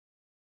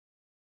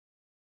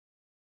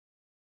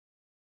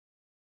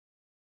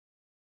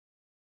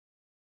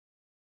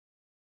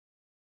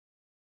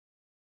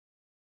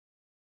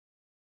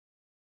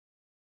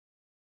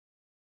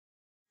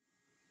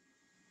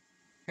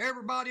Hey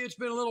everybody, it's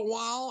been a little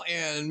while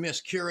and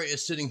Miss Kira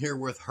is sitting here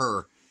with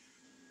her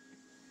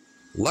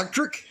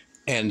electric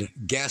and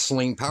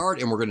gasoline powered,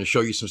 and we're going to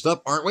show you some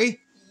stuff, aren't we?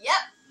 Yep.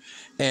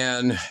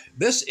 And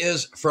this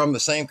is from the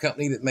same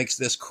company that makes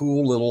this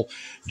cool little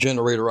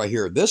generator right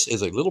here. This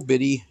is a little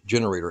bitty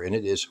generator and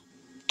it is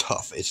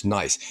tough. It's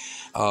nice.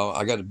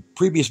 I got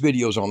previous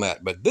videos on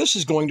that, but this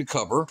is going to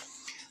cover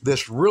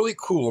this really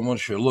cool, I'm going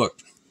to show you, look.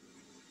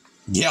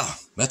 Yeah,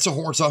 that's a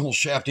horizontal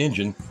shaft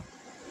engine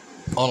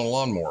on a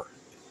lawnmower.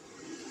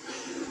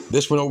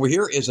 This one over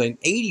here is an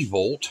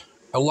 80-volt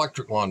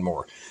electric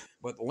lawnmower.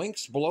 But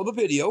links below the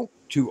video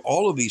to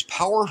all of these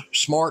power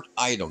smart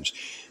items.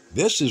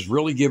 This is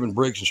really giving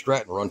Briggs and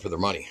Stratton a run for their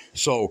money.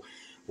 So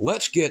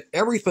let's get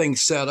everything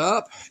set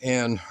up.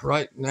 And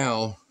right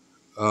now,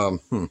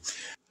 Kira,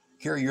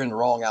 you're in the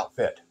wrong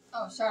outfit.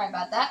 Oh, sorry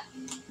about that.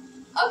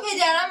 Okay,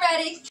 Dad, I'm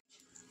ready.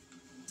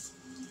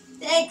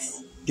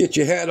 Thanks. Get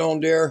your hat on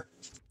there.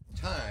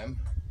 Time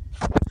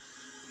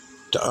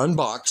to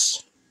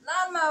unbox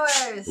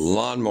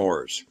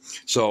lawnmowers.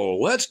 So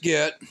let's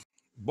get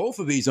both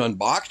of these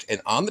unboxed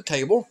and on the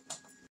table.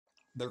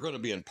 They're going to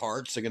be in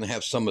parts. They're going to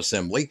have some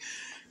assembly,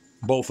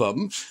 both of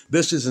them.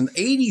 This is an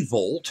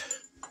 80-volt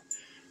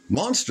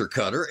monster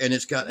cutter, and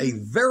it's got a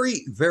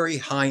very, very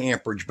high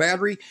amperage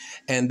battery.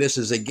 And this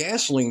is a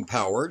gasoline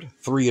powered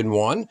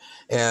 3-in-1,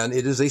 and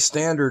it is a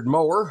standard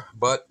mower.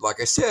 But like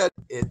I said,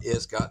 it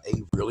has got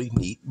a really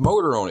neat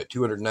motor on it,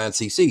 209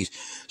 cc's.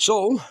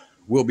 So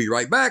we'll be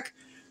right back.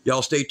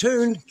 Y'all stay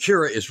tuned.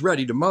 Kira is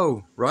ready to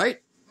mow,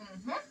 right?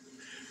 Mm-hmm.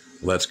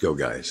 Let's go,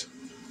 guys.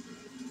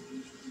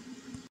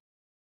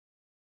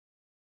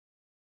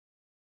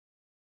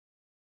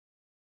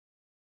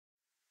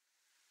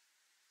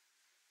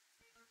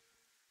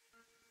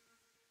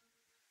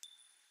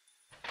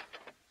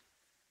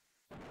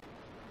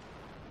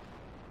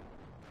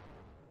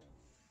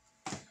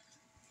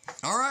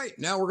 All right,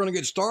 now we're going to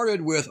get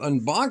started with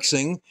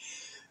unboxing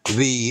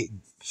the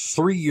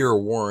 3-year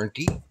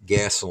warranty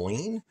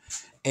gasoline.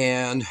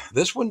 And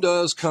this one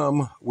does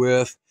come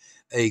with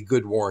a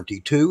good warranty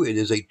too. It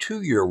is a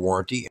 2-year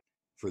warranty.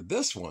 For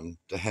this one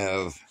to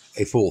have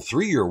a full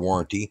 3-year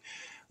warranty,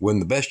 when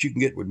the best you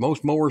can get with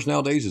most mowers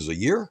nowadays is a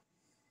year,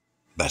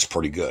 that's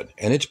pretty good.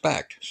 And it's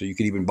backed, so you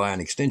could even buy an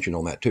extension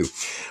on that too.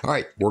 All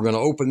right, we're going to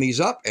open these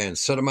up and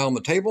set them out on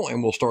the table,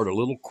 and we'll start a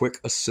little quick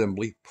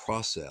assembly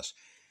process.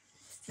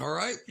 All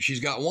right, she's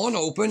got one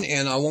open,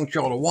 and I want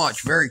y'all to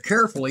watch very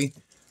carefully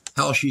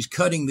how she's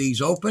cutting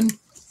these open.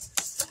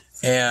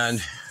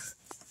 And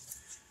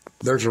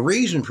there's a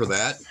reason for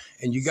that,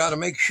 and you got to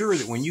make sure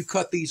that when you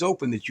cut these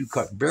open that you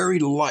cut very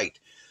light.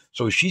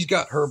 So she's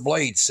got her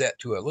blade set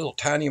to a little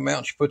tiny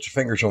amount. She puts her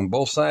fingers on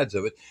both sides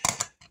of it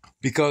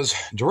because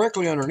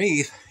directly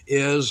underneath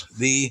is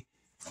the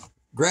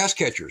grass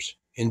catchers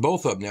in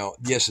both of them. Now,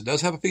 yes, it does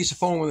have a piece of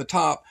foam on the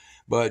top,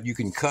 but you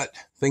can cut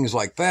things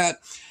like that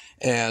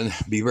and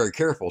be very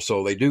careful.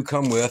 So they do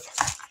come with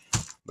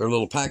their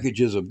little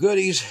packages of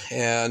goodies,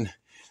 and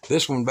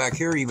this one back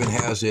here even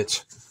has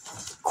its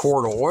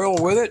quart of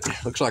oil with it.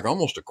 Looks like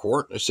almost a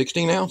quart. It's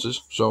 16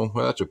 ounces, so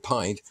that's a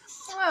pint.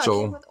 Oh,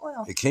 so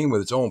it came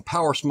with its own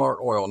Power Smart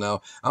oil.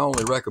 Now, I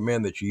only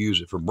recommend that you use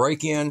it for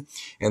break-in,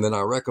 and then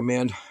I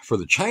recommend for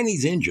the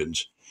Chinese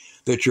engines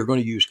that you're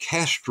going to use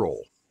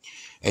Castrol.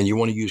 And you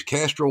want to use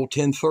Castrol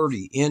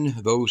 1030 in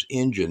those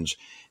engines,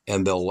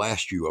 and they'll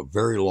last you a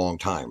very long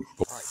time.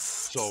 All right,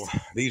 so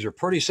these are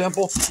pretty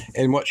simple,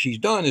 and what she's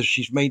done is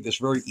she's made this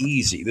very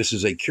easy. This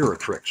is a Kira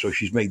trick, so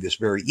she's made this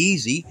very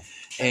easy,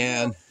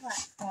 and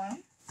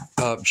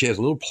she has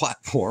a little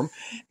platform,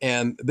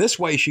 and this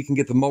way she can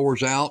get the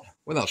mowers out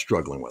without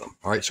struggling with them.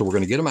 All right, so we're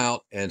going to get them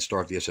out and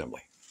start the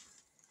assembly.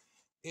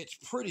 It's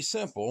pretty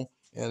simple,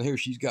 and here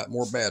she's got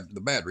more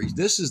the batteries.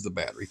 This is the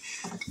battery.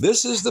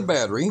 This is the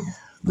battery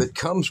that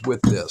comes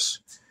with this.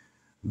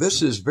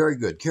 This is very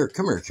good. Kira,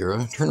 come here,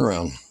 Kira. Turn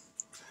around.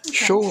 Okay.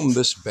 Show them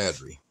this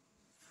battery.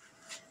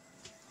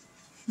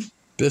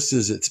 This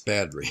is its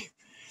battery.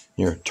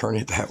 Here, turn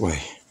it that way.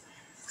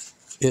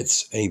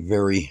 It's a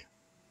very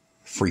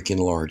freaking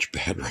large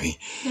battery.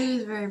 It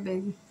is very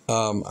big.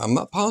 I'm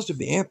not positive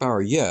the amp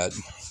hour yet.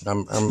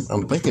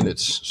 I'm thinking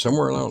it's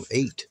somewhere around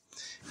 8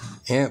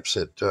 amps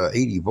at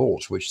 80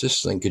 volts, which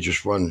this thing could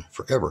just run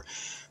forever.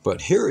 But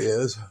here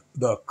is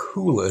the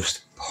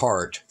coolest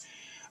part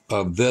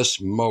of this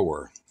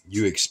mower.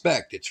 You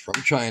expect it's from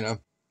China.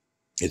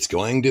 It's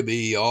going to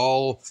be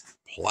all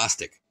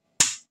plastic.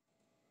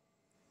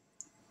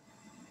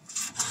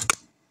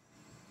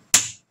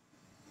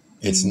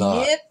 It's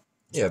not. Yep.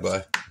 Yeah,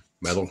 but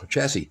metal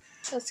chassis.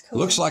 That's cool.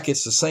 Looks like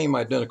it's the same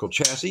identical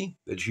chassis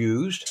that's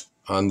used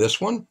on this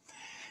one.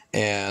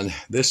 And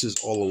this is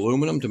all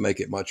aluminum to make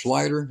it much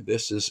lighter.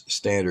 This is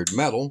standard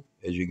metal.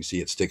 As you can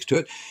see, it sticks to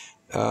it.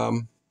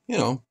 You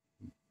know,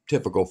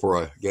 typical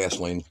for a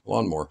gasoline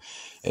lawnmower.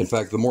 In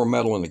fact, the more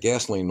metal in the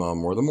gasoline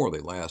lawnmower, the more they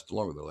last, the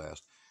longer they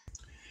last.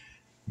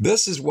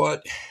 This is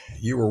what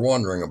you were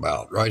wondering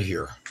about right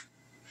here.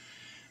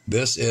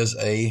 This is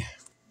a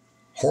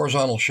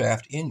horizontal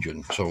shaft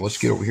engine. So let's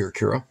get over here,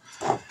 Kira.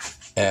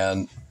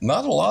 And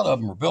not a lot of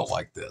them are built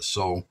like this.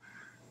 So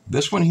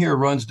this one here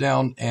runs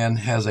down and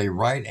has a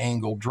right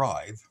angle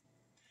drive.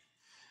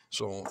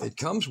 So it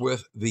comes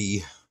with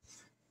the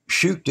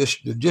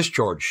the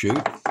discharge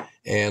chute.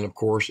 And of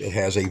course it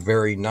has a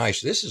very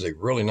nice, this is a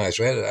really nice,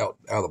 I had it out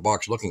of the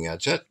box looking at it.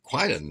 It's got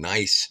quite a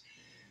nice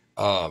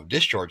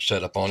discharge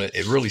setup on it.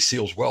 It really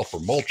seals well for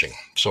mulching.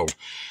 So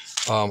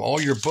all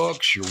your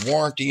books, your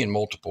warranty in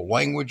multiple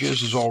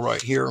languages is all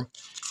right here.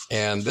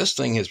 And this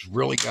thing has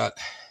really got,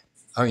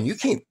 I mean, you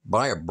can't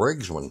buy a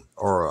Briggs one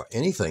or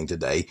anything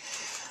today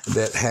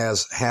that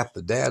has half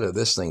the data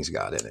this thing's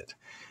got in it.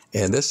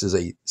 And this is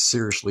a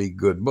seriously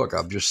good book.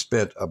 I've just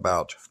spent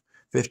about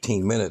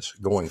 15 minutes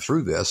going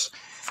through this,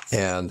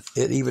 and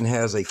it even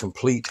has a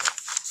complete,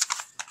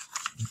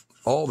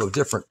 all the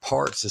different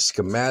parts, the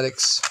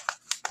schematics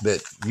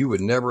that you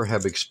would never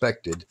have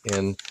expected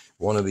in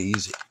one of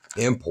these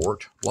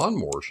import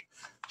lawnmowers.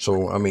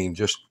 So, I mean,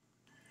 just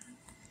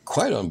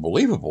quite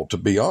unbelievable, to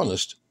be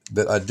honest,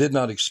 that I did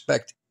not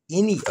expect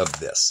any of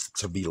this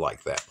to be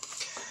like that.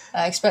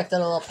 I expected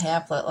a little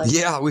pamphlet.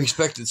 Yeah, we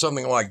expected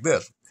something like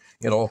this.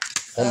 You know,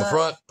 on the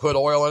front, put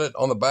oil in it.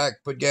 On the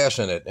back, put gas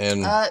in it.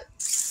 And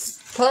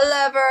pull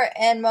lever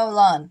and mow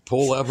lawn.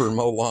 Pull lever and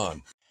mow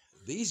lawn.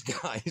 These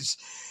guys,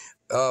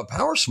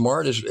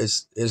 PowerSmart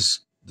is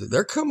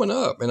they're coming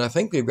up, and I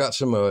think they've got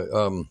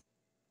some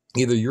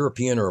either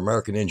European or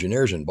American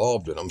engineers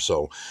involved in them.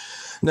 So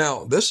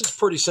now this is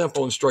pretty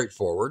simple and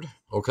straightforward.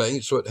 Okay,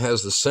 so it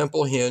has the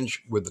simple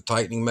hinge with the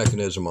tightening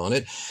mechanism on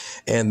it,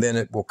 and then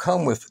it will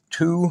come with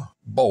 2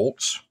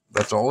 bolts.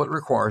 That's all it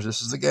requires.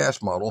 This is the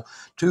gas model.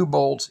 2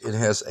 bolts. It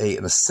has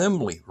an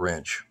assembly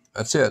wrench.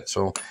 That's it.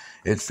 So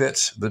it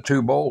fits the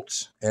 2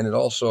 bolts, and it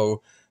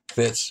also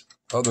fits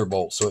other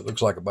bolts. So it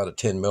looks like about a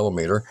 10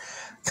 millimeter.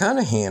 Kind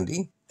of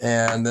handy.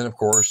 And then, of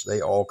course, they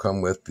all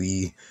come with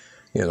the,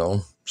 you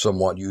know,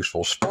 somewhat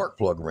useful spark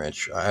plug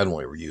wrench. I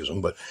don't ever use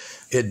them, but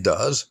it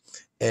does.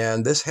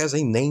 And this has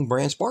a name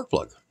brand spark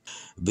plug.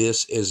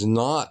 This is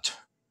not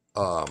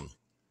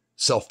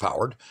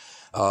self-powered.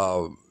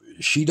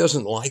 She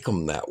doesn't like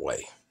them that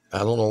way. I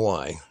don't know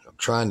why. I'm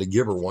trying to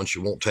give her one. She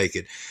won't take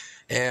it.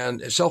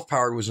 And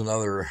self-powered was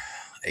another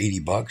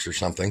 $80 or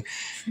something,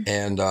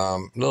 and a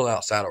little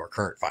outside of our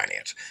current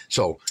finance.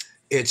 So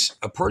it's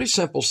a pretty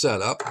simple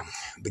setup.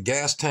 The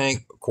gas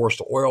tank, of course,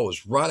 the oil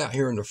is right out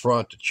here in the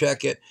front to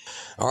check it.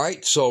 All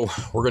right, so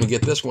we're going to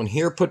get this one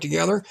here put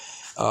together,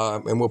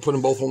 and we'll put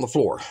them both on the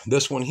floor.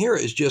 This one here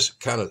is just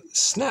kind of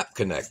snap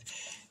connect.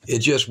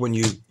 It's just when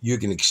you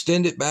can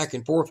extend it back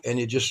and forth, and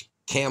it just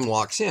cam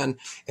locks in,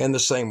 and the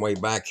same way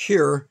back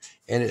here,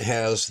 and it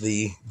has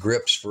the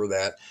grips for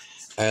that,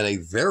 and a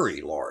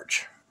very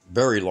large,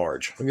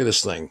 look at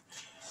this thing.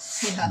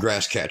 Yeah.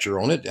 Grass catcher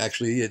on it.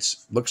 Actually, it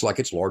looks like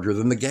it's larger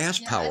than the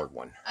gas-powered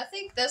one. I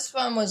think this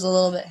one was a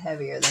little bit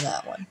heavier than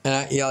that one.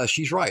 And yeah,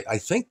 she's right. I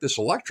think this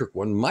electric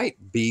one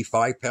might be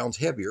 5 pounds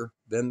heavier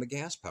than the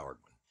gas-powered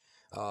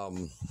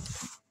one.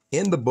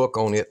 In the book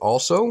on it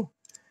also,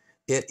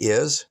 it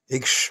is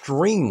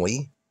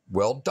extremely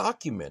well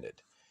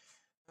documented.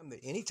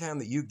 Anytime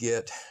that you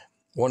get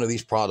one of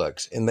these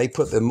products and they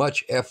put as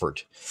much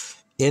effort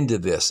into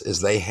this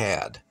as they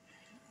had,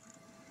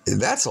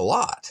 that's a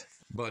lot.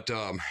 But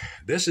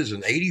this is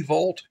an 80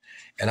 volt,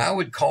 and I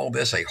would call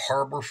this a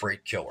Harbor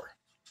Freight killer.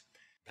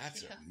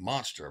 That's a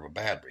monster of a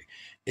battery.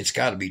 It's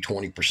got to be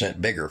 20%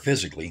 bigger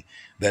physically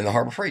than the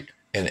Harbor Freight,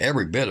 and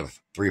every bit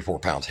of 3 or 4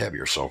 pounds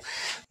heavier. So,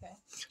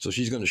 so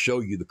she's going to show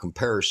you the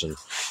comparison.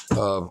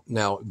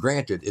 Now,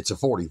 granted, it's a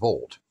 40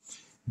 volt,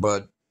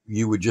 but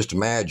you would just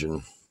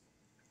imagine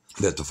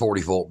that the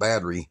 40 volt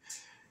battery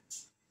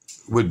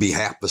would be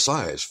half the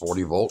size,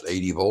 40 volt,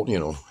 80 volt, you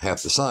know,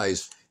 half the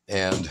size.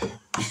 And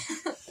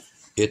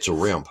it's a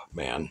RIMP,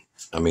 man.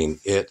 I mean,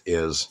 it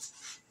is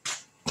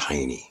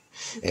tiny.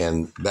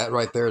 And that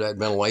right there, that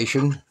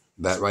ventilation,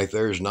 that right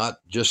there is not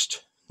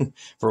just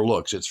for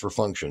looks, it's for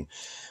function.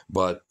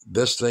 But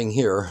this thing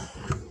here,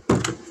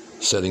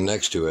 sitting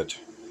next to it,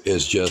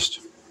 is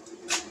just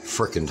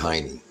freaking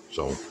tiny.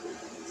 So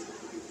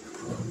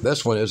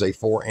this one is a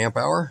 4 amp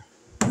hour.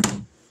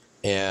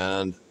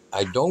 And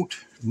I don't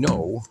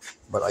know,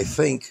 but I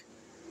think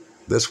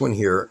this one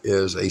here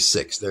is a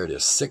 6. There it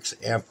is, 6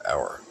 amp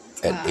hour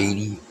at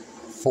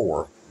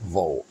 84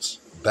 volts.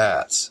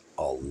 That's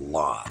a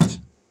lot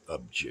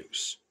of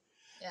juice.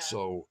 Yeah.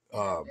 So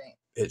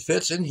it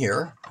fits in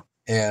here,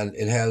 and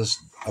it has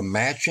a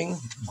matching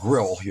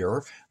grill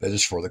here that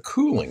is for the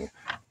cooling.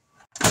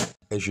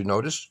 As you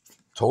notice,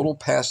 total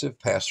passive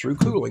pass-through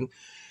cooling.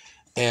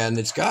 And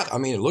it's got, I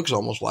mean, it looks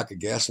almost like a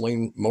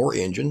gasoline mower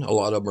engine. A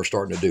lot of them are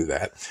starting to do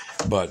that.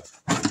 But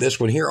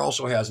this one here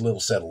also has a little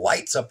set of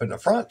lights up in the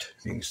front.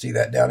 You can see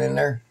that down in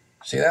there.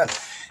 See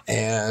that?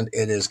 And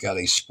it has got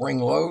a spring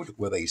load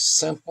with a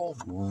simple,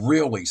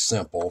 really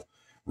simple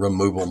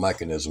removal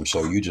mechanism.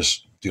 So you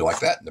just do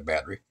like that and the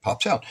battery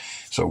pops out.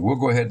 So we'll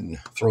go ahead and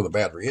throw the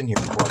battery in here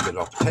before I get it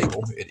off the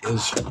table.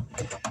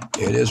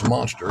 It is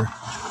monster.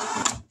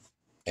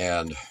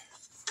 And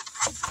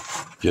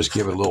just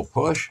give it a little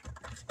push.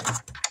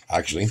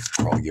 Actually,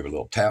 probably give it a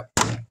little tap.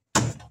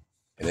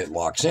 and it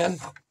locks in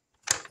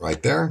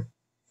right there.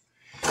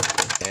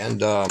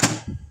 And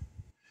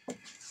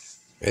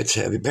it's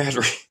heavy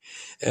battery.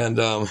 And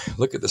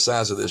look at the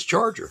size of this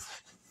charger.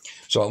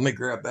 So let me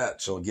grab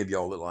that so I'll give you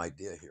all a little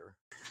idea here.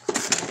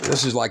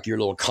 This is like your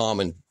little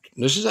common,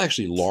 this is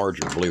actually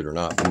larger, believe it or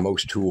not, than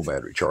most tool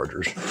battery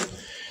chargers.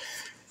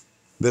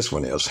 This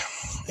one is.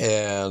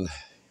 And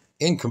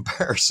in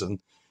comparison,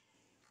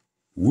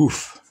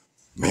 woof,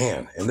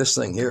 man, and this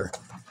thing here,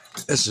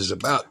 this is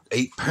about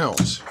 8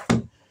 pounds.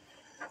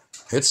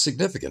 It's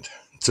significant.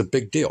 It's a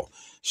big deal.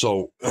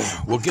 So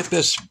we'll get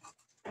this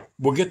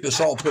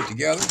all put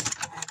together,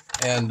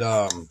 and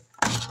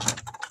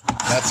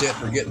that's it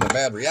for getting the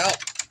battery out.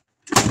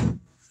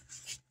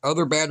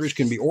 Other batteries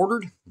can be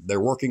ordered. They're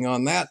working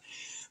on that.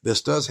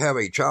 This does have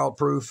a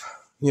child-proof,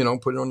 you know,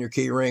 put it on your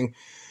key ring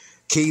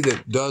key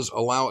that does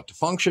allow it to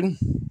function.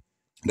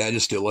 That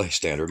is still a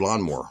standard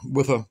lawnmower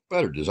with a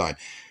better design.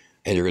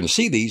 And you're going to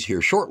see these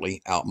here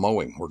shortly out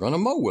mowing. We're going to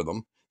mow with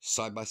them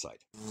side by side.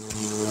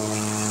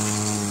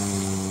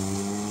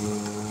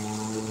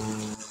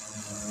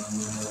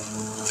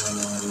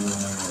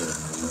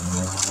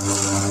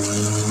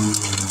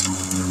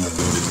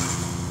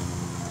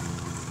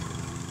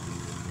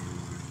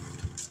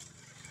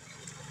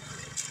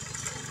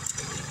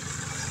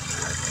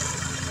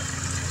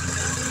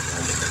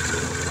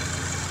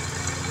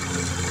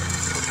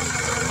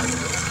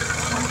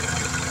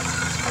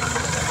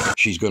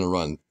 She's going to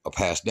run a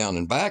pass down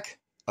and back,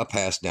 a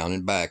pass down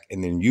and back,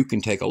 and then you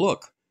can take a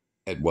look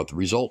at what the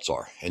results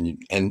are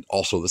and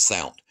also the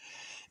sound.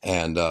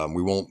 And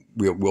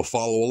we'll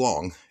follow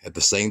along at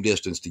the same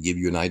distance to give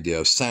you an idea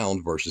of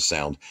sound versus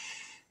sound.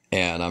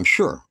 And I'm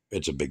sure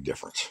it's a big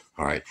difference.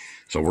 All right,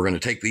 so we're going to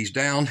take these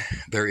down.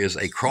 There is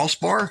a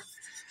crossbar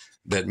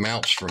that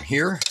mounts from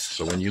here.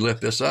 So when you lift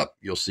this up,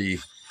 you'll see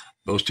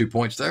those 2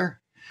 points there.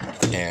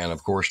 And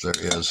of course, there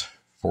is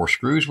 4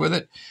 screws with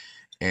it.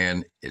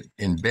 And it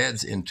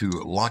embeds into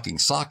locking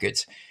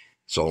sockets.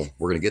 So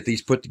we're going to get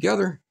these put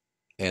together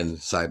and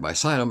side by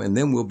side them, and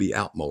then we'll be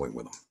out mowing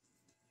with them.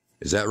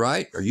 Is that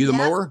right? Are you the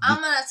mower?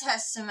 I'm going to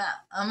test them out.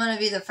 I'm going to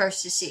be the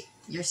first to see.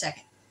 You're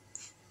second.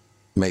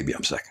 Maybe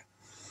I'm second.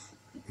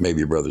 Maybe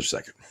your brother's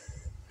second.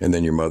 And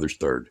then your mother's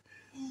third.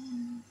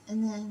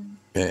 And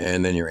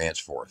then your aunt's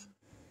fourth.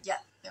 Yeah,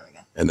 there we go.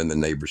 And then the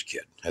neighbor's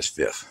kid. That's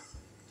fifth.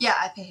 Yeah,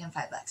 I pay him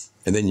 $5.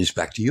 And then it's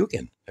back to you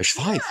again. There's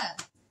 5. Yeah.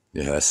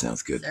 Yeah, that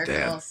sounds good, Circles.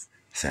 Dad.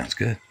 Sounds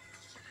good.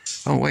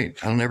 Oh,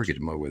 wait. I don't ever get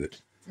to mow with it.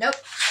 Nope.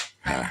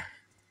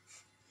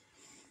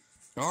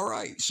 All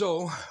right.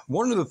 So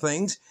one of the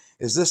things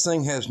is this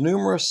thing has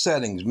numerous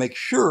settings. Make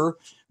sure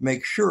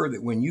that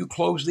when you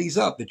close these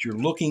up that you're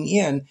looking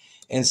in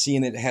and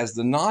seeing it has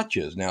the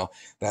notches. Now,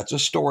 that's a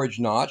storage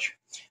notch.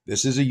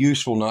 This is a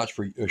useful notch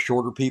for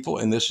shorter people,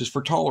 and this is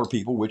for taller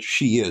people, which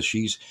she is.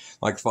 She's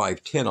like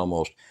 5'10"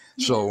 almost.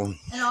 So,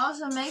 and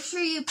also make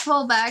sure you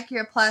pull back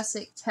your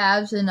plastic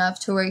tabs enough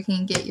to where you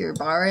can get your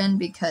bar in,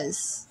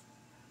 because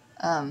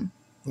it's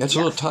a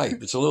little tight.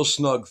 It's a little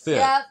snug fit.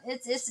 Yeah,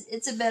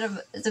 it's a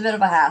bit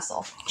of a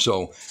hassle.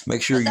 So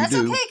make sure you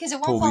do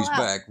pull these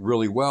back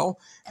really well,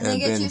 and then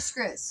get your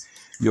screws.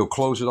 You'll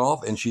close it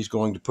off, and she's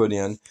going to put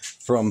in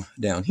from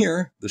down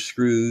here the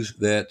screws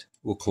that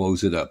will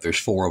close it up. There's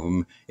 4 of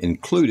them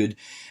included.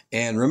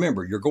 And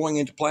remember, you're going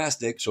into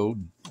plastic, so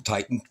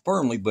tighten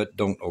firmly, but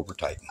don't over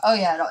tighten. Oh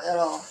yeah,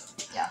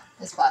 yeah,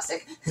 it's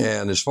plastic.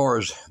 And as far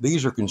as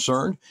these are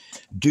concerned,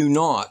 do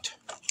not,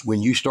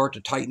 when you start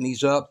to tighten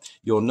these up,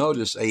 you'll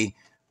notice a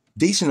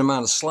decent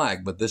amount of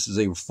slack, but this is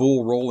a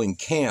full rolling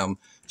cam.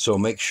 So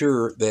make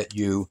sure that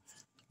you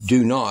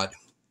do not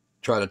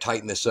try to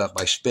tighten this up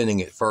by spinning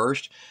it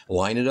first.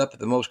 Line it up at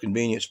the most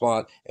convenient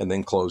spot and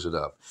then close it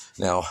up.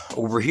 Now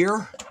over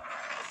here,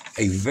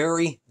 a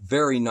very,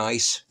 very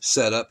nice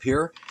setup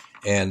here,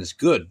 and it's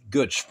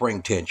good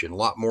spring tension, a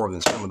lot more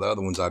than some of the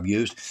other ones I've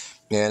used.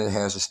 And it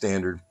has a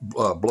standard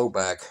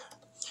blowback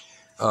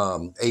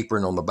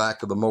apron on the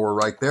back of the mower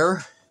right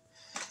there,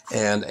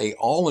 and a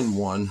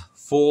all-in-one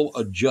full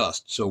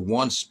adjust. So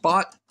one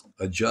spot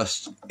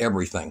adjusts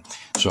everything.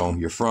 So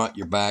your front,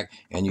 your back,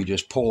 and you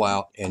just pull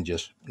out and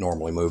just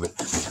normally move it.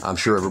 I'm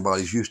sure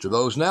everybody's used to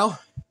those now,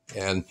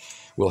 and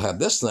we'll have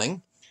this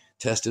thing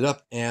tested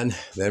up, and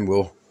then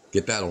we'll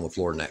get that on the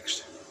floor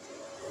next.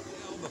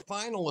 Now, the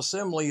final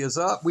assembly is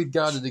up. We've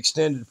got it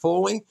extended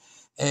fully,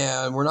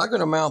 and we're not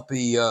going to mount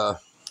the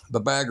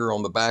bagger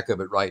on the back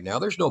of it right now.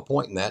 There's no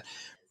point in that.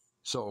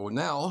 So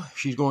now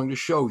she's going to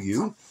show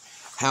you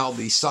how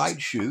the side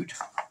chute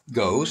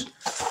goes.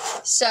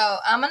 So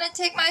I'm going to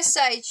take my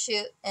side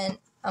chute and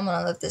I'm going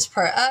to lift this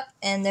part up,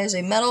 and there's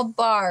a metal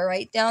bar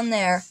right down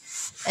there,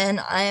 and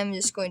I am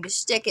just going to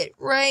stick it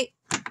right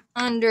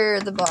under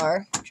the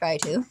bar. Try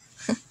to.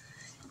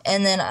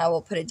 And then I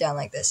will put it down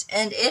like this.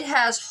 And it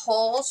has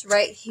holes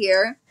right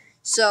here.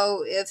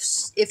 So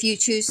if you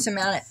choose to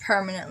mount it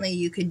permanently,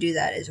 you could do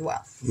that as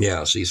well.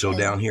 Yeah, see, so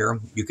down here,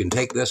 you can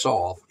take this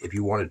off if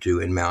you wanted to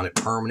and mount it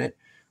permanent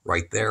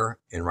right there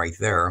and right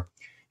there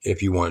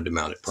if you wanted to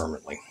mount it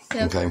permanently.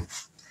 Yep. Okay.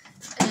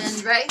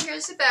 And right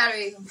here's the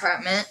battery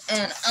compartment.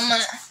 And I'm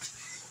going to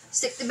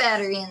stick the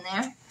battery in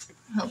there,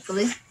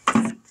 hopefully.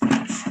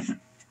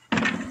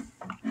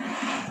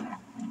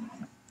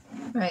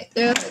 Right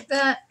there, like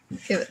that.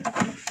 Give it a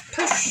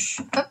push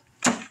up.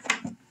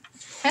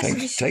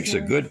 Takes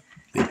a good,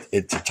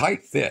 it's a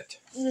tight fit.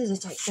 It is a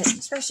tight fit,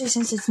 especially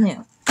since it's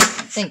new.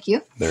 Thank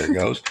you. There it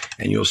goes.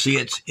 And you'll see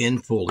it's in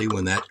fully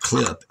when that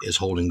clip is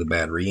holding the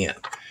battery in.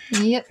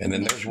 Yep. And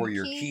then there's where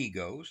your key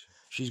goes.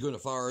 She's going to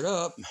fire it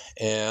up,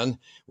 and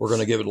we're going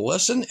to give it a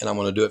listen, and I'm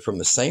going to do it from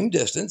the same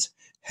distance,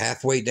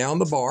 halfway down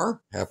the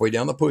bar, halfway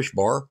down the push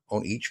bar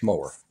on each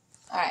mower.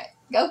 All right,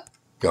 go.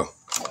 Go.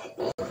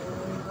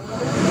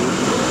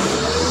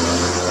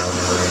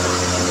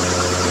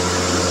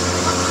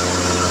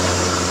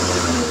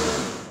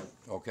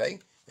 Okay,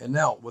 and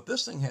now what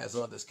this thing has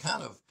on this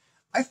kind of,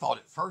 I thought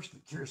at first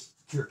that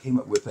Kira came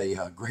up with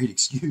a great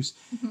excuse.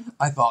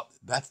 I thought,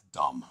 that's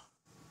dumb.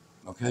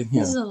 Okay?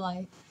 This is a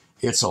light.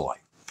 It's a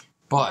light.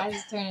 But I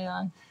just turn it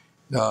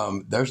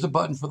on. There's the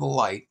button for the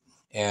light,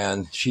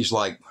 and she's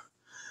like,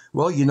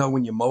 well, you know,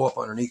 when you mow up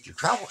underneath your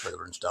travel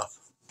trailer and stuff,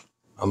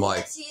 I'm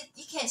like,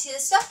 you can't see the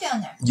stuff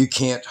down there. You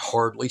can't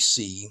hardly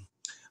see,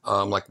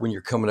 like when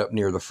you're coming up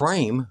near the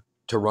frame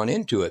to run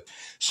into it.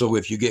 So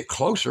if you get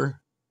closer,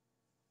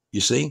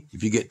 you see,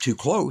 if you get too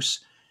close,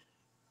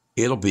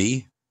 it'll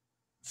be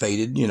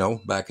faded, you know,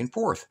 back and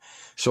forth.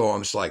 So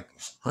I'm just like,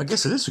 I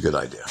guess it is a good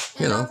idea.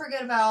 And don't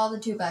forget about all the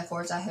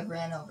 2x4s I have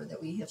ran over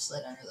that we have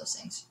slid under those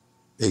things.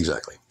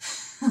 Exactly.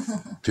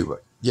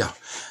 Yeah.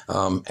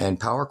 And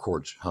power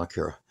cords, huh,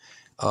 Kira?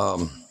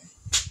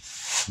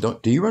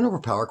 Do you run over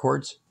power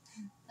cords?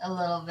 A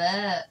little bit.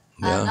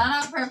 Yeah.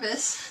 Not on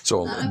purpose.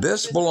 So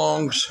this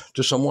belongs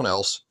to someone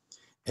else,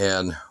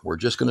 and we're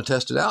just going to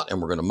test it out,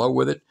 and we're going to mow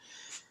with it,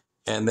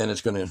 and then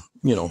it's going to,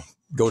 you know,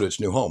 go to its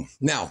new home.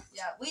 Now,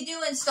 yeah, we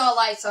do install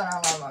lights on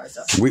our lawnmowers,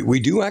 though.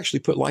 We do actually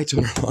put lights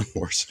on our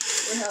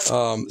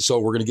lawnmowers. So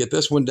we're going to get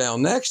this one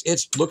down next.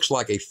 It looks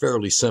like a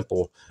fairly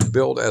simple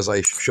build, as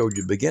I showed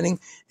you at the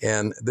beginning,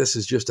 and this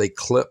is just a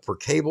clip for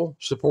cable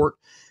support,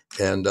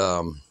 and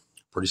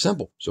pretty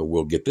simple. So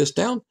we'll get this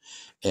down,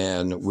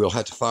 and we'll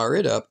have to fire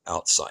it up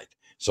outside.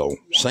 So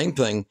same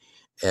thing,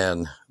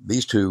 and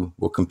these two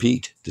will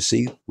compete to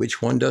see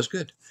which one does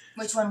good.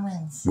 Which one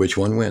wins? Which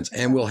one wins.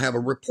 And we'll have a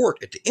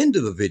report at the end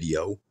of the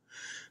video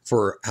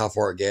for how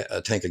far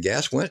a tank of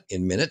gas went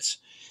in minutes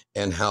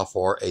and how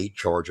far a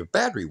charge of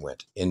battery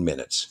went in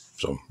minutes.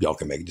 So y'all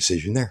can make a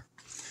decision there.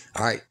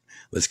 All right,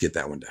 let's get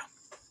that one down.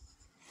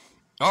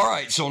 All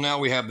right, so now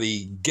we have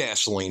the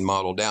gasoline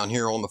model down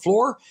here on the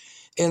floor.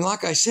 And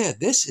like I said,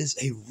 this is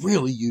a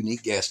really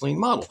unique gasoline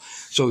model.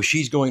 So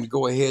she's going to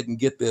go ahead and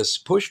get this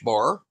push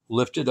bar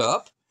lifted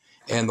up.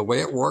 And the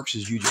way it works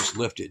is you just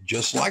lift it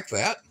just like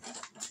that.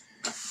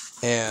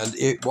 And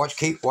watch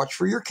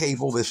for your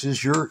cable. This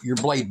is your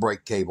blade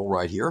brake cable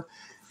right here.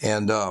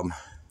 And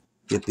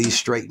get these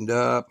straightened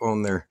up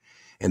on there,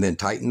 and then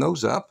tighten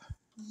those up.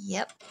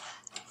 Yep.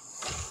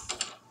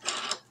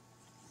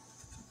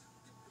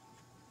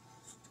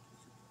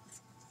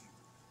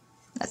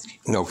 That's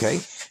okay.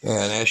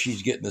 And as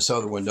she's getting this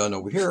other one done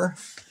over here,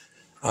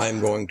 I'm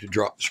going to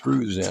drop the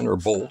screws in, or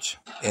bolts,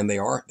 and they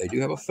do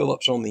have a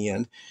Phillips on the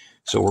end.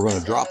 So we're going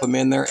to drop them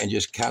in there and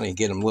just kind of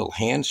get them a little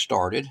hand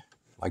started.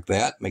 Like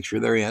that, make sure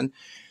they're in,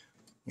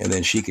 and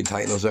then she can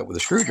tighten those up with a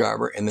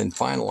screwdriver and then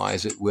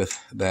finalize it with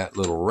that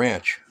little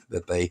wrench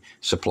that they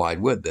supplied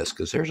with this,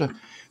 because there's a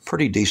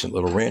pretty decent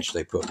little wrench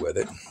they put with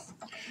it.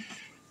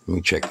 Let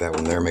me check that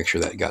one there, make sure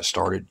that got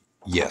started.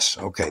 Yes,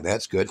 okay,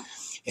 that's good.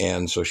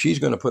 And so she's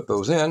going to put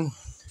those in,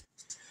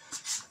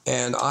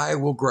 and I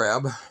will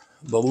grab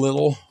the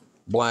little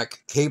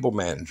black cable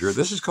manager.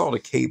 This is called a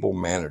cable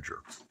manager.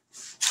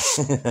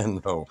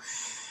 No.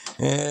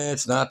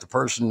 It's not the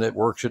person that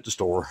works at the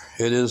store.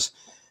 It is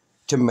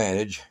to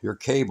manage your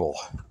cable.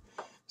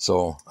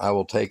 So I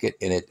will take it,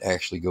 and it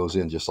actually goes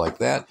in just like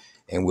that,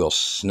 and we'll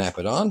snap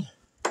it on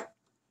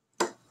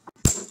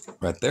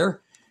right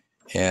there.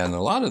 And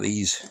a lot of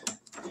these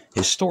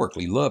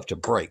historically love to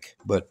break,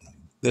 but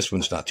this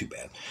one's not too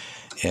bad.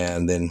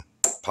 And then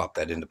pop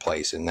that into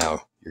place, and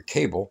now your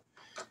cable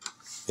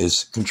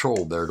is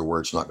controlled there to where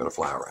it's not going to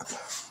fly around.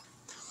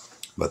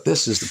 But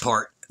this is the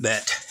part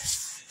that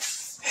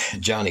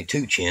Johnny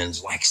Two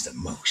Chins likes the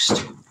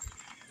most.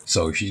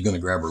 So she's going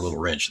to grab her little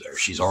wrench there.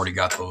 She's already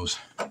got those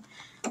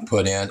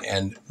put in.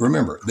 And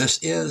remember, this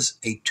is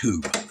a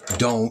tube.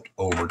 Don't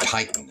over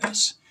tighten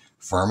this.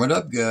 Firm it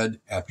up good.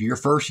 After your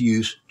first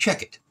use,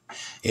 check it.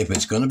 If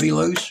it's going to be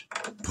loose,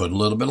 put a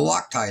little bit of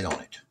Loctite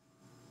on it.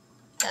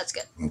 That's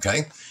good.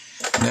 Okay.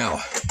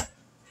 Now,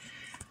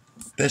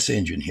 this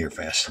engine here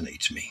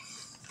fascinates me.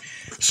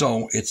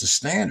 So it's a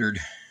standard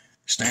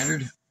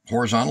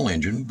horizontal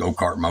engine,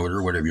 go-kart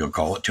motor, whatever you'll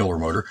call it, tiller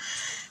motor,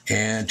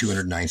 and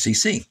 209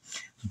 cc.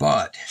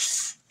 But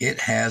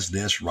it has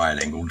this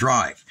right-angle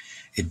drive.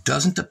 It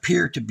doesn't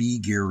appear to be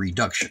gear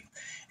reduction.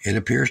 It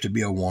appears to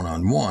be a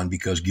one-on-one,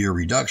 because gear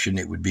reduction,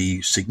 it would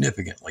be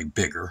significantly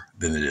bigger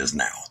than it is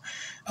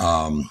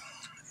now.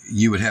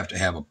 You would have to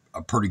have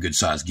a pretty good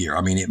sized gear.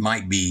 I mean, it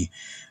might be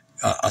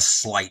a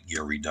slight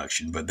gear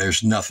reduction, but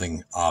there's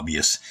nothing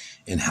obvious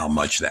in how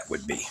much that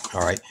would be.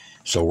 All right,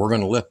 so we're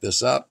going to lift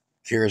this up.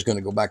 Kira's going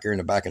to go back here in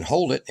the back and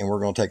hold it, and we're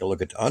going to take a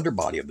look at the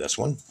underbody of this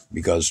one,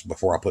 because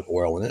before I put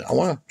oil in it, I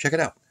want to check it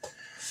out.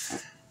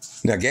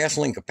 Now,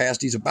 gasoline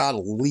capacity is about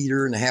 1.5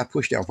 liters.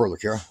 Push down further,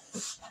 Kira.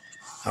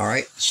 All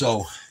right,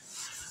 so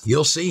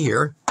you'll see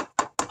here,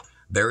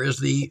 there is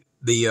the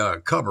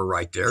cover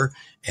right there,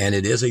 and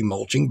it is a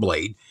mulching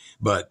blade,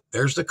 but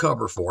there's the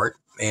cover for it,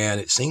 and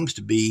it seems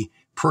to be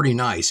pretty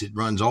nice. It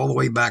runs all the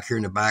way back here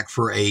in the back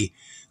for a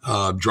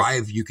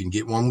drive. You can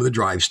get one with a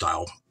drive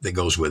style that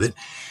goes with it,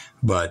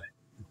 but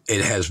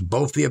it has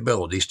both the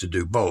abilities to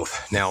do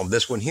both. Now,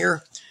 this one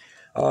here,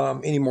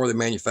 any more than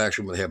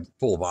manufacturer would have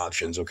full of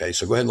options. Okay,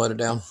 so go ahead and let it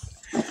down.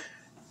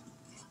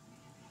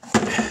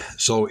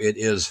 So it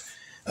is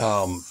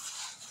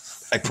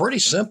a pretty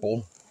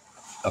simple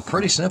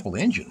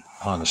engine,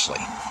 honestly,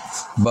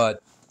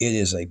 but it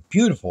is a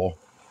beautiful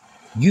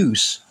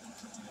use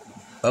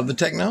of the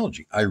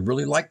technology. I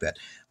really like that.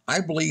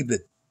 I believe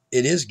that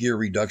it is gear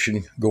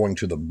reduction going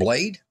to the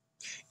blade.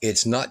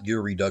 It's not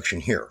gear reduction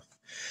here.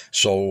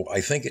 So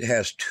I think it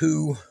has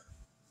two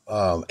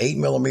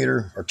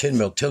 8mm or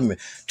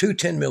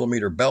 10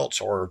 millimeter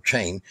belts or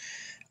chain.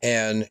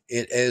 And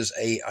it is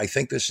I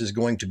think this is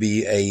going to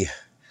be a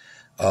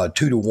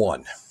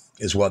 2-to-1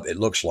 is what it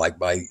looks like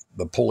by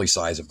the pulley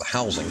size of the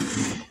housing.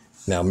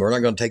 Now, we're not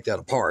going to take that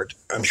apart.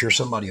 I'm sure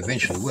somebody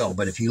eventually will.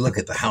 But if you look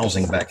at the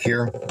housing back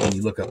here and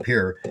you look up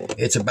here,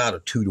 it's about a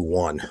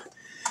 2-to-1.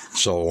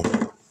 So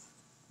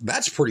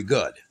that's pretty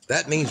good.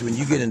 That means when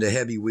you get into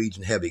heavy weeds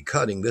and heavy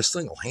cutting, this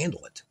thing will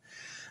handle it.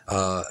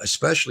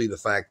 Especially the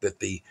fact that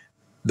the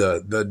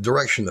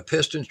direction the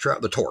pistons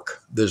travel, the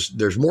torque.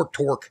 There's more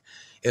torque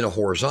in a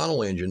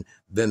horizontal engine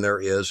than there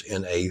is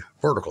in a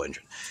vertical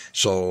engine.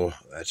 So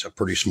that's a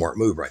pretty smart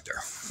move right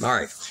there. All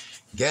right,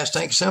 gas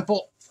tank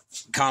simple,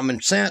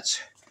 common sense,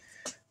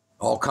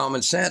 all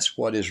common sense.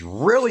 What is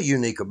really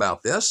unique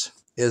about this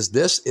is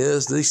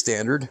the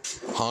standard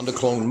Honda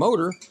clone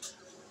motor.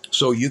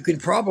 So you can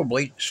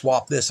probably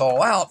swap this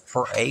all out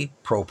for a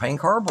propane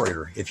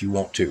carburetor if you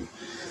want to.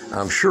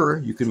 I'm sure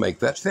you can make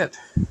that fit.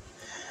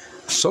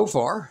 So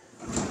far,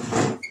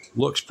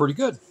 looks pretty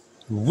good,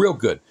 real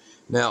good.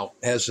 Now,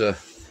 as a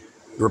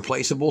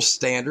replaceable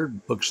standard,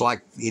 looks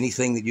like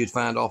anything that you'd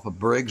find off of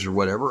Briggs or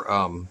whatever,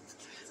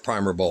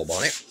 primer bulb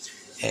on it.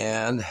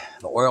 And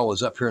the oil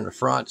is up here in the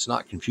front. It's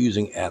not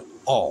confusing at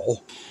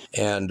all.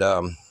 And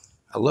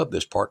I love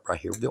this part right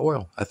here with the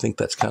oil. I think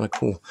that's kind of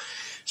cool.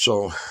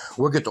 So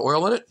we'll get the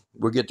oil in it,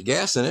 we'll get the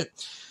gas in it,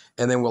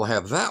 and then we'll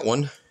have that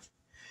one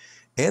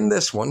and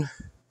this one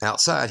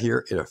outside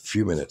here in a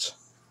few minutes.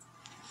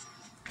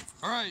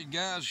 All right,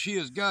 guys, she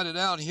has got it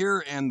out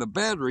here, and the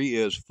battery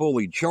is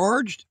fully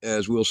charged,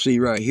 as we'll see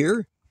right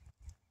here.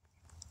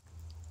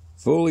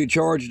 Fully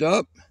charged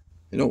up.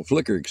 It don't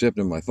flicker except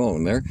in my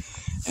phone there.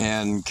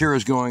 And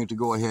Kira's going to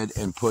go ahead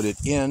and put it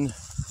in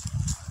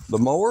the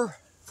mower.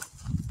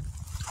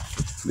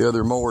 The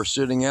other mower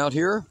sitting out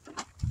here.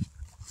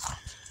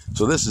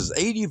 So this is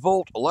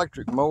 80-volt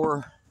electric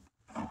mower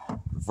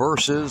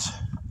versus,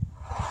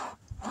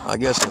 I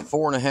guess, a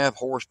 4.5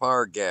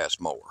 horsepower gas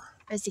mower.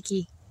 Where's the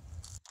key?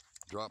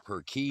 Drop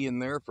her key in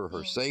there for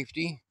her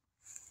safety.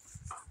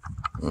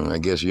 I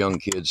guess young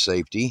kids'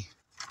 safety.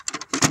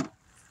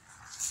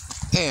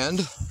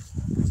 And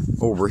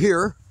over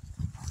here,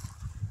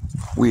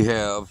 we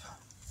have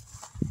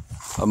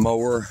a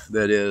mower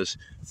that is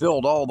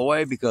filled all the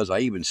way because I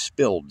even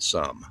spilled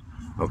some.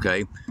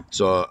 Okay,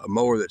 so a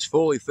mower that's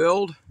fully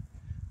filled,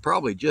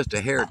 probably just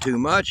a hair too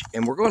much,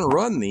 and we're going to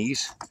run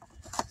these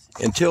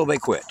until they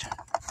quit.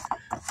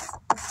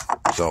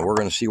 So we're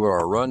going to see what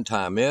our run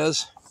time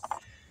is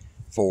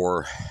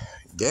for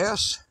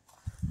gas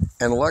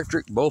and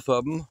electric, both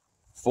of them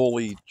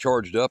fully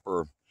charged up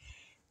or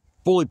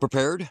fully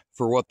prepared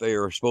for what they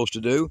are supposed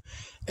to do.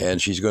 And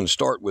she's going to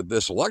start with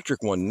this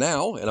electric one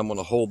now, and I'm going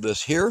to hold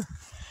this here,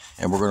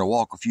 and we're going to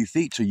walk a few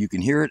feet so you can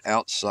hear it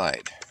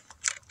outside.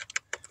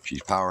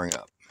 She's powering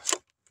up.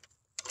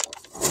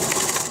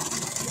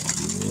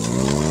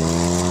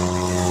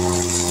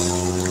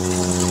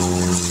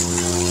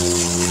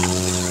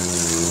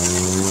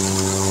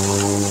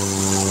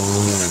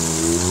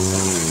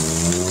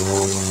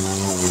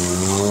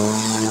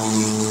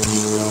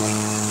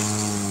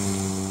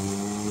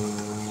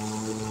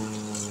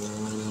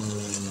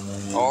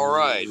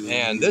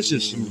 And this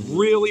is some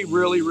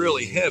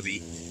really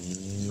heavy,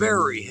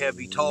 very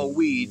heavy tall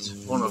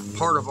weeds on a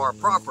part of our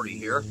property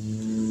here.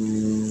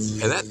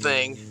 And that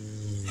thing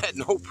had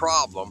no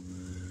problem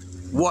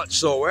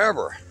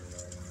whatsoever.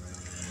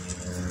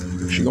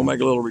 She's gonna make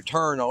a little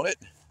return on it.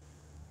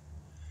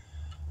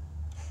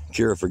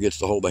 Kira forgets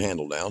to hold the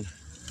handle down.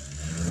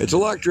 It's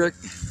electric.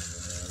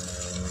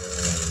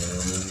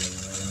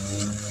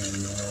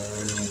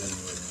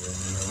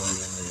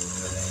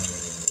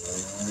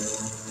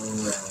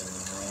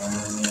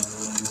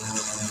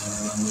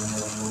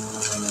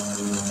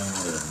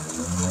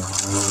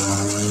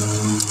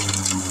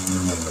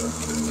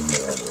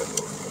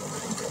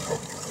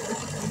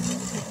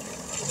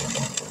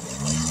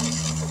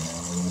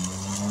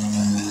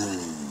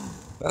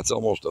 That's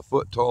almost a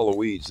foot tall of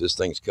weeds this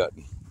thing's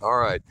cutting. All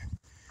right.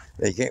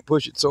 Now, you can't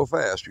push it so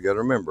fast. You got to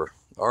remember.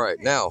 All right.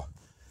 Now,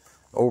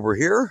 over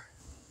here,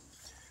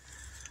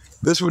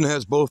 this one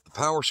has both the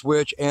power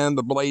switch and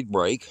the blade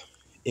brake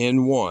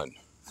in one.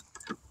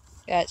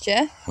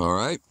 Gotcha. All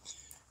right.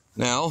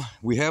 Now,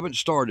 we haven't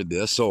started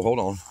this, so hold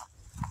on.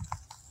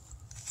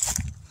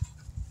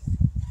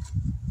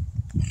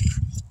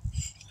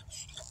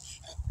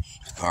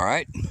 All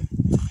right.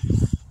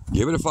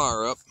 Give it a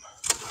fire up.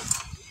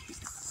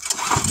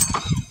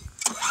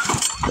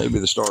 Maybe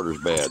the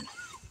starter's bad.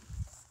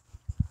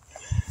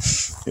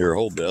 Here,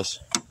 hold this.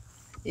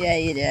 Yeah,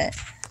 you did.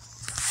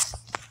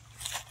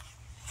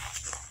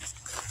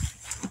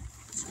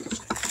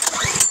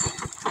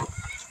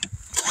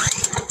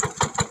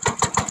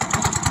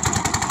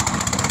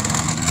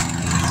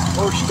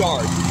 First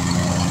start.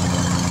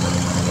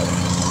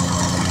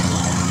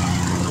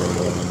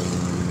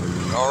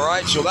 All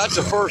right, so that's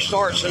the first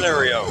start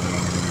scenario.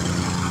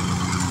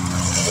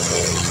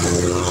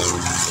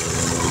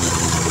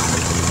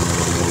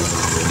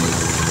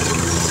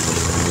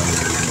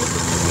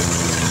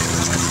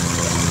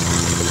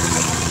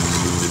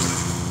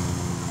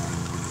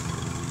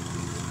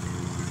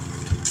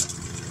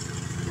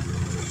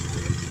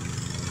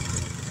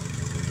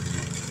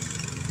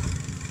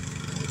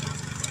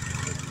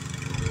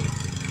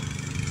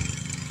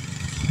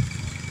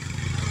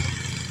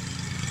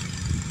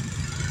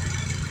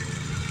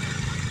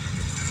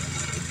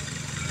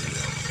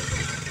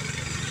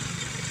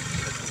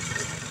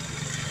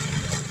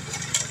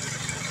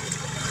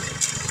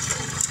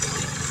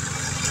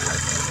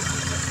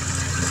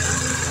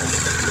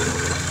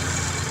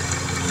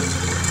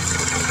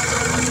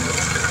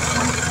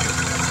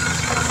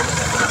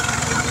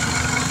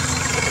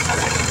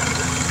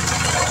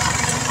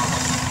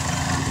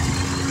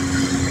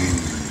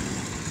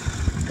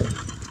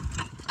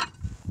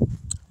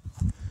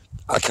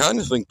 I kind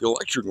of think the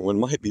electric one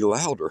might be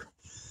louder.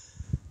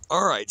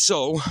 All right,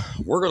 so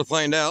we're going to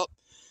find out.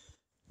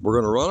 We're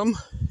going to run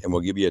them, and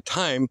we'll give you a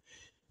time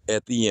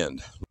at the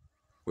end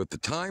with the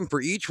time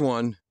for each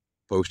one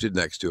posted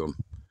next to them.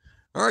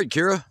 All right,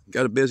 Kira,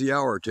 got a busy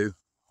hour or two.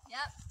 Yep.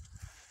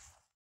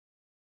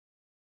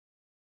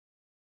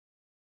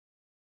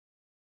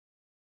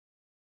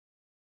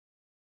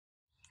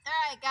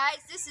 Alright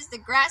guys, this is the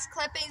grass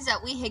clippings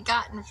that we had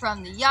gotten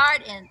from the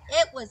yard, and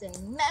it was a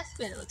mess,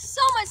 but it looks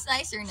so much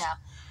nicer now.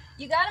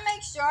 You gotta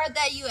make sure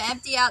that you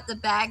empty out the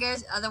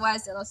baggers,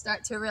 otherwise it'll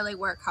start to really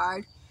work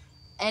hard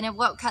and it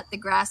won't cut the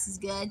grass as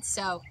good.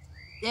 So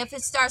if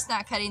it starts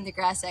not cutting the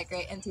grass that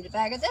great, empty the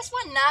bagger. This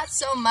one not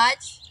so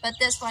much, but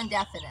this one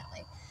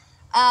definitely.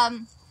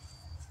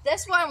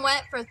 This one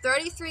went for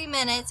 33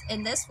 minutes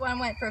and this one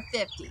went for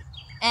 50.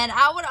 And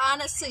I would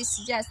honestly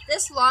suggest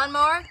this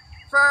lawnmower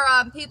for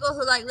people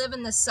who like live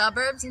in the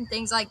suburbs and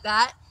things like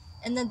that.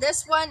 And then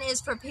this one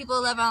is for people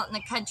who live out in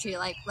the country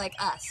like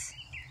us.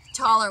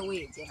 Taller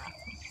weeds, you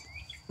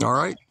know. All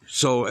right,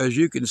 so as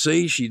you can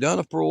see, she done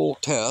a full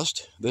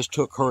test. This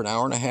took her an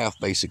hour and a half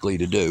basically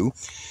to do.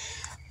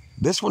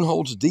 This one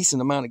holds a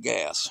decent amount of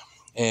gas,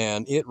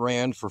 and it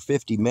ran for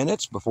 50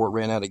 minutes before it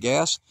ran out of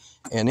gas,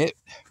 and it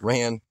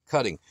ran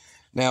cutting.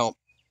 Now,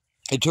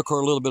 it took her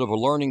a little bit of a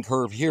learning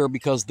curve here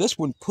because this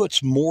one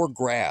puts more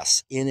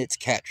grass in its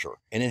catcher,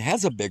 and it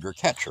has a bigger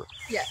catcher.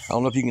 Yes. I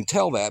don't know if you can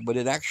tell that, but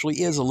it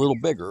actually is a little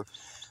bigger.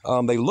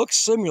 They look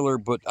similar,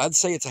 but I'd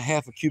say it's a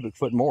half a cubic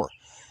foot more,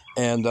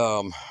 and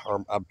or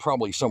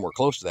probably somewhere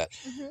close to that.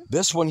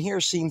 This one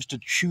here seems to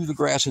chew the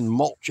grass and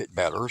mulch it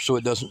better, so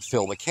it doesn't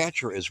fill the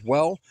catcher as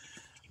well.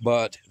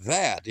 But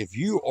that, if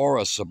you are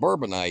a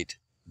suburbanite,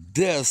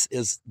 this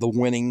is the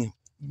winning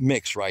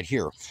mix right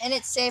here. And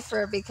it's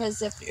safer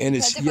because if I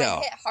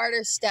hit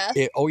harder stuff,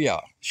 then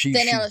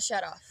it'll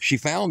shut off. She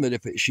found that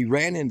if she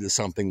ran into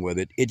something with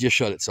it, it just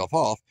shut itself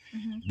off.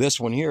 This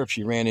one here, if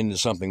she ran into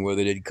something with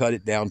it, it'd cut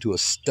it down to a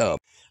stub.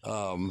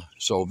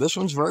 So this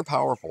one's very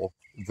powerful,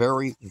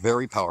 very,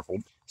 very powerful.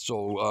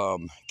 So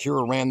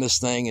Kira ran this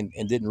thing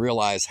and didn't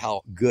realize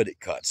how good it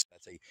cuts.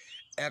 That's an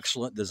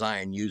excellent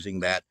design using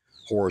that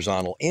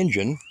horizontal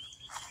engine,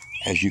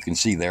 as you can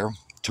see there,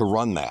 to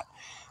run that.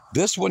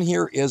 This one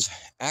here is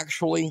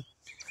actually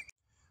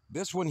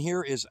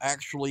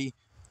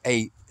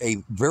a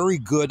very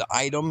good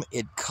item.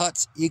 It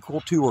cuts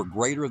equal to or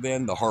greater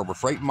than the Harbor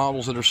Freight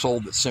models that are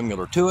sold that's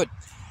similar to it,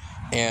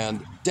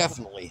 and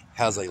definitely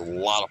has a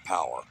lot of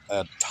power,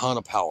 a ton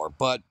of power.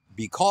 But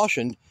be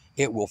cautioned,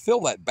 it will fill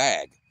that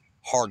bag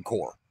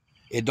hardcore.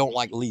 It don't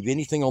like leave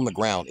anything on the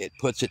ground. It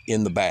puts it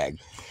in the bag.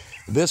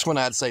 This one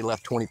I'd say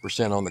left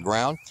 20% on the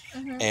ground.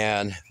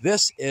 And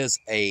this is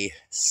a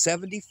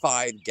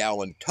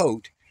 75-gallon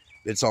tote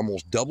that's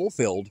almost double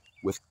filled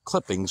with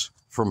clippings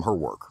from her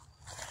work.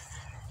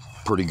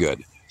 Pretty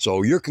good.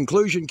 So your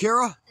conclusion,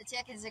 Kira? The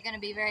chickens are going to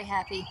be very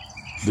happy.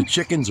 The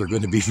chickens are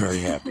going to be very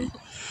happy.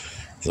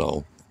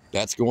 So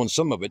that's going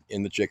some of it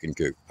in the chicken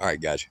coop. All right,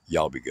 guys,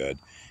 y'all be good.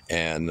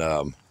 And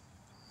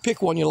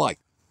pick one you like.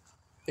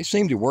 They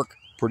seem to work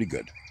pretty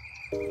good.